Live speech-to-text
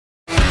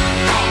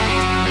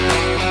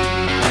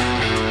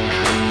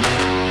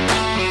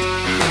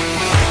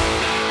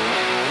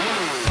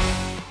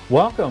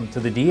Welcome to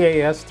the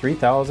DAS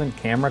 3000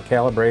 camera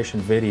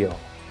calibration video.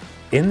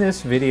 In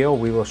this video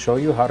we will show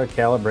you how to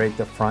calibrate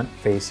the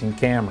front-facing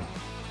camera.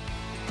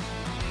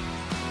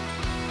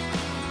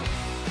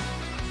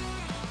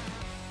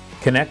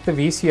 Connect the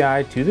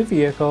VCI to the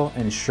vehicle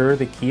and ensure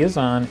the key is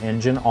on,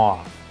 engine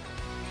off.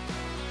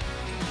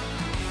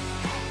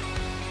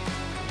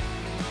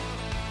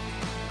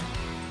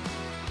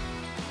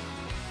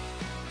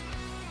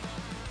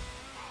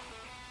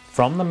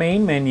 From the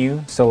main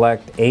menu,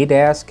 select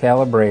ADAS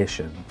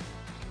calibration.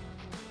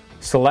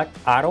 Select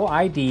Auto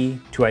ID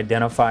to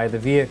identify the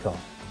vehicle.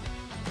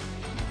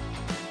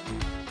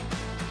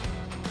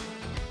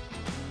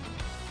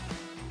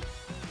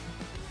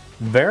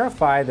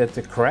 Verify that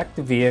the correct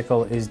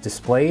vehicle is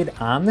displayed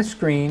on the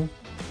screen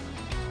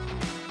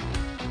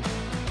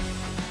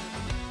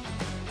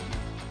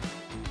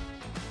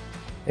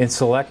and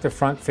select the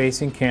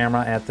front-facing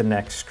camera at the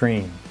next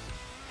screen.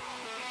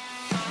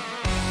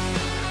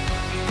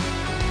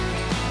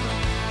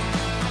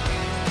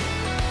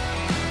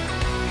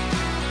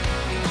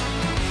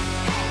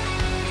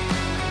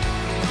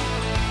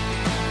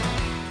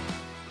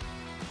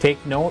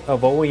 Take note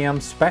of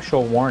OEM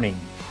special warning.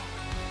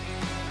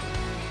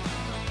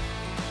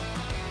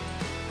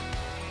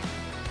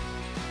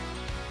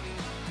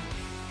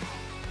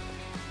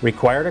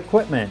 Required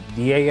equipment,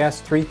 DAS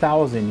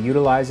 3000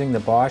 utilizing the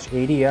Bosch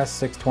ADAS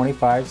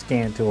 625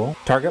 scan tool,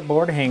 target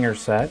board hanger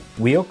set,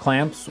 wheel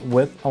clamps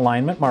with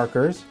alignment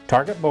markers,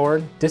 target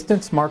board,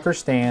 distance marker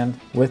stand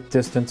with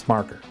distance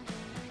marker.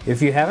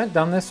 If you haven't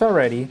done this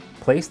already,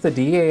 place the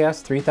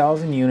DAS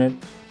 3000 unit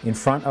in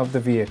front of the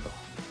vehicle.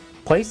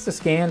 Place the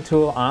scan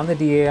tool on the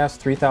DAS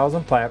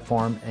 3000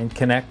 platform and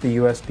connect the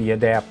USB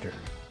adapter.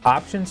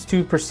 Options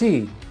to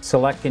proceed.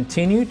 Select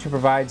Continue to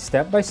provide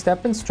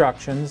step-by-step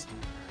instructions.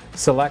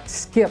 Select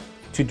Skip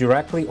to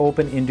directly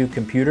open into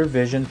computer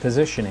vision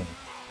positioning.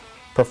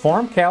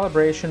 Perform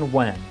calibration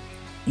when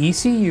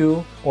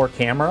ECU or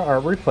camera are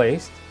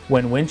replaced,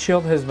 when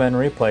windshield has been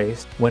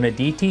replaced, when a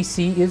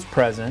DTC is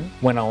present,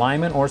 when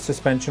alignment or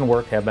suspension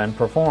work have been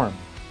performed.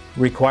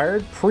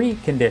 Required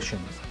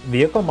preconditions.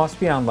 Vehicle must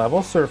be on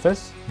level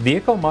surface.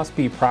 Vehicle must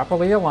be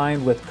properly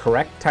aligned with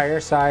correct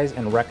tire size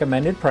and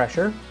recommended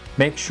pressure.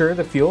 Make sure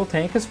the fuel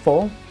tank is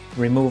full.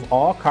 Remove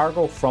all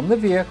cargo from the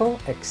vehicle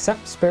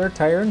except spare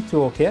tire and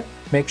toolkit.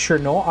 Make sure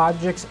no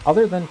objects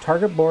other than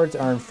target boards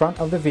are in front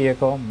of the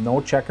vehicle.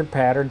 No checkered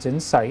patterns in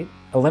sight.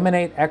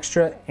 Eliminate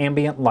extra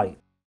ambient light.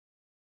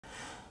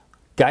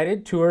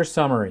 Guided tour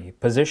summary.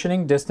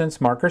 Positioning distance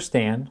marker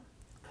stand.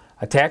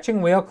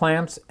 Attaching wheel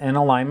clamps and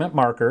alignment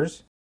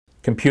markers.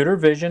 Computer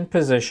vision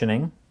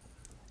positioning.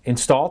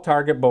 Install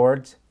target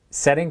boards.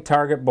 Setting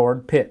target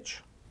board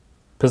pitch.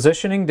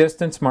 Positioning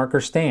distance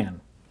marker stand.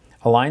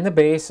 Align the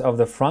base of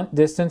the front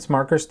distance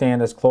marker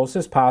stand as close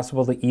as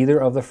possible to either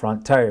of the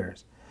front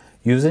tires,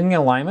 using the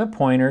alignment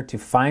pointer to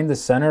find the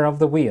center of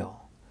the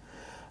wheel.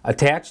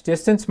 Attach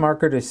distance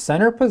marker to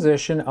center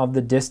position of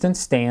the distance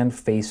stand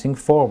facing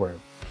forward.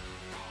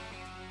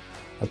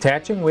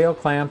 Attaching wheel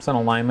clamps and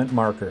alignment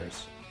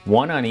markers,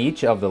 one on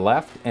each of the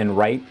left and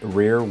right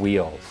rear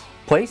wheels.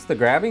 Place the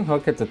grabbing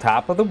hook at the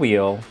top of the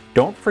wheel.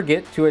 Don't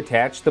forget to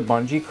attach the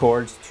bungee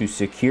cords to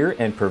secure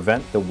and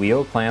prevent the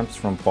wheel clamps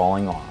from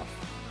falling off.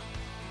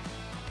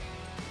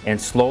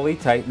 And slowly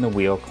tighten the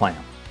wheel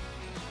clamp.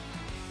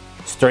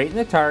 Straighten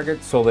the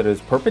target so that it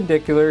is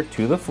perpendicular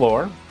to the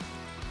floor.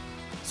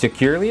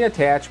 Securely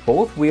attach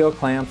both wheel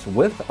clamps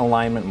with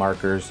alignment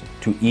markers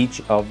to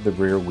each of the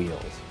rear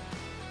wheels.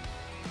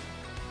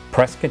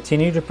 Press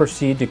continue to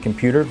proceed to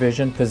computer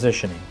vision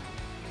positioning.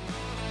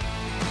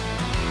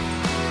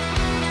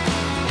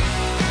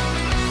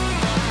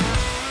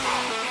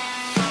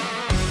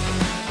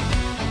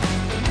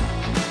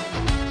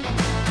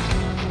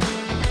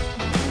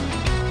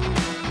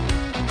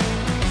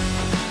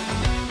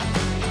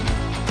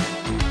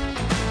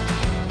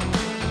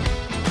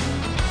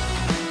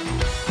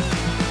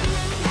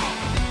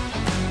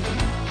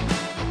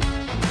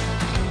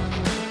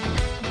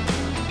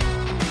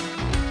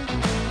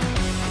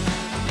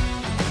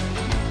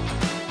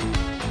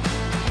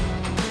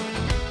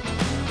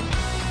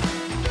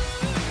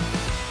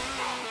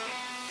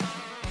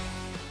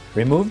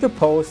 Remove the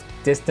post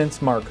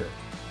distance marker.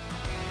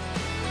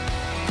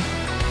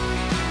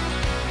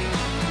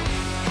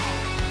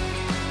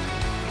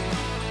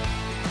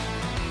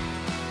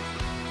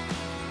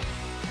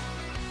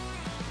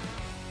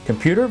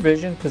 Computer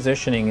vision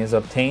positioning is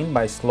obtained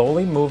by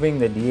slowly moving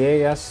the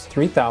DAS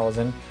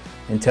 3000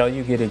 until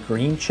you get a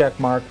green check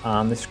mark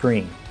on the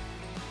screen.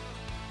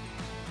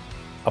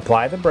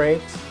 Apply the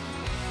brakes.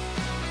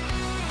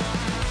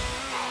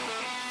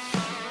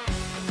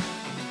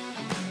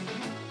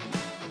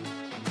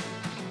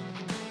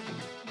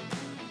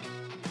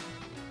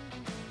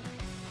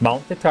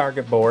 Mount the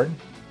target board.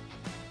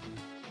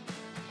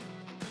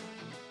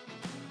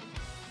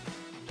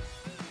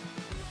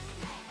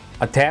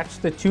 Attach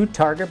the two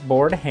target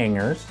board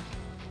hangers.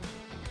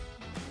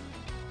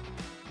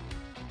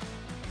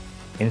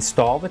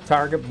 Install the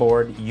target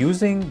board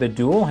using the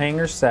dual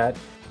hanger set.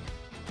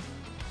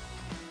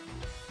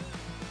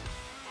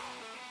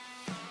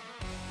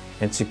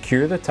 and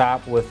secure the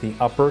top with the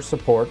upper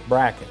support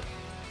bracket.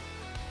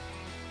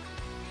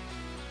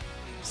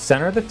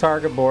 Center the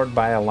target board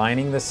by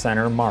aligning the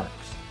center marks.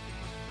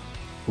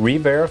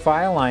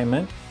 Re-verify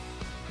alignment.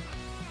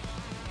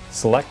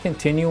 Select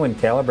Continue when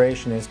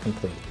calibration is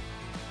complete.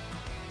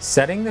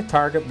 Setting the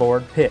target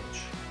board pitch.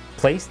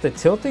 Place the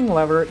tilting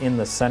lever in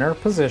the center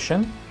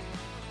position.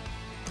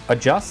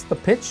 Adjust the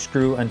pitch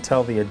screw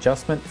until the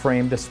adjustment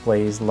frame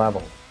displays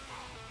level.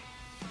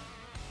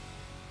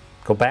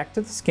 Go back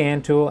to the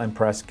scan tool and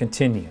press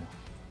Continue.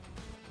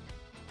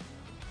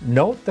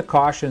 Note the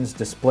cautions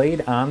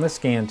displayed on the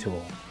scan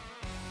tool.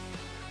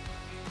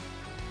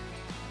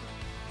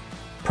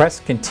 Press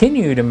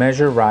Continue to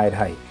measure ride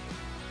height.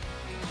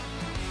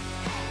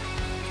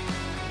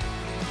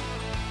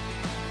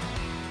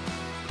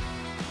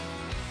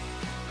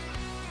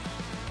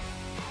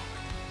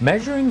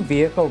 Measuring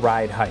vehicle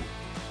ride height.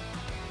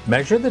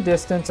 Measure the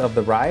distance of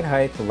the ride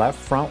height left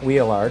front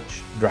wheel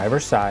arch,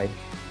 driver's side,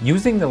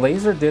 using the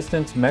laser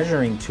distance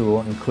measuring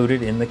tool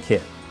included in the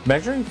kit.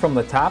 Measuring from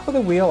the top of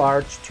the wheel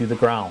arch to the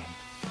ground.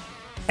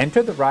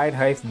 Enter the ride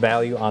height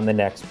value on the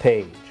next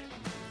page.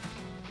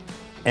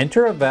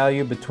 Enter a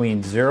value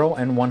between 0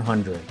 and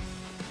 100.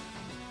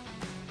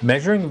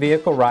 Measuring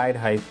vehicle ride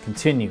height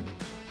continued.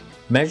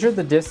 Measure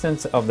the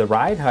distance of the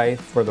ride height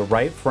for the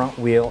right front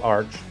wheel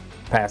arch,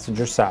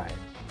 passenger side.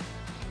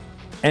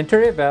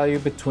 Enter a value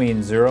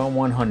between 0 and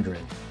 100.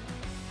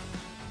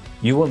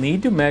 You will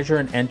need to measure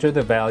and enter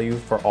the value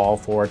for all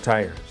 4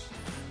 tires.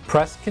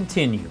 Press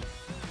Continue.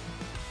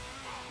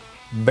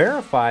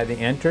 Verify the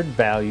entered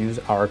values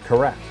are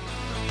correct.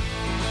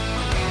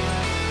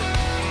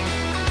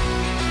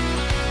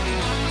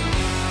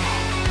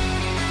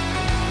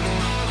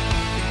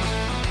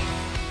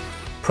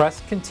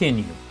 Press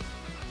Continue.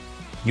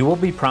 You will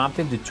be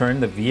prompted to turn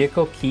the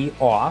vehicle key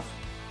off.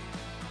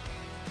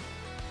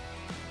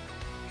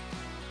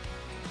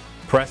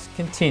 Press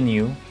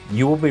Continue.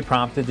 You will be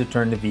prompted to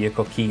turn the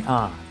vehicle key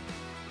on.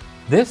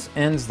 This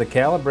ends the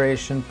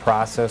calibration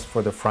process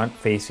for the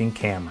front-facing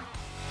camera.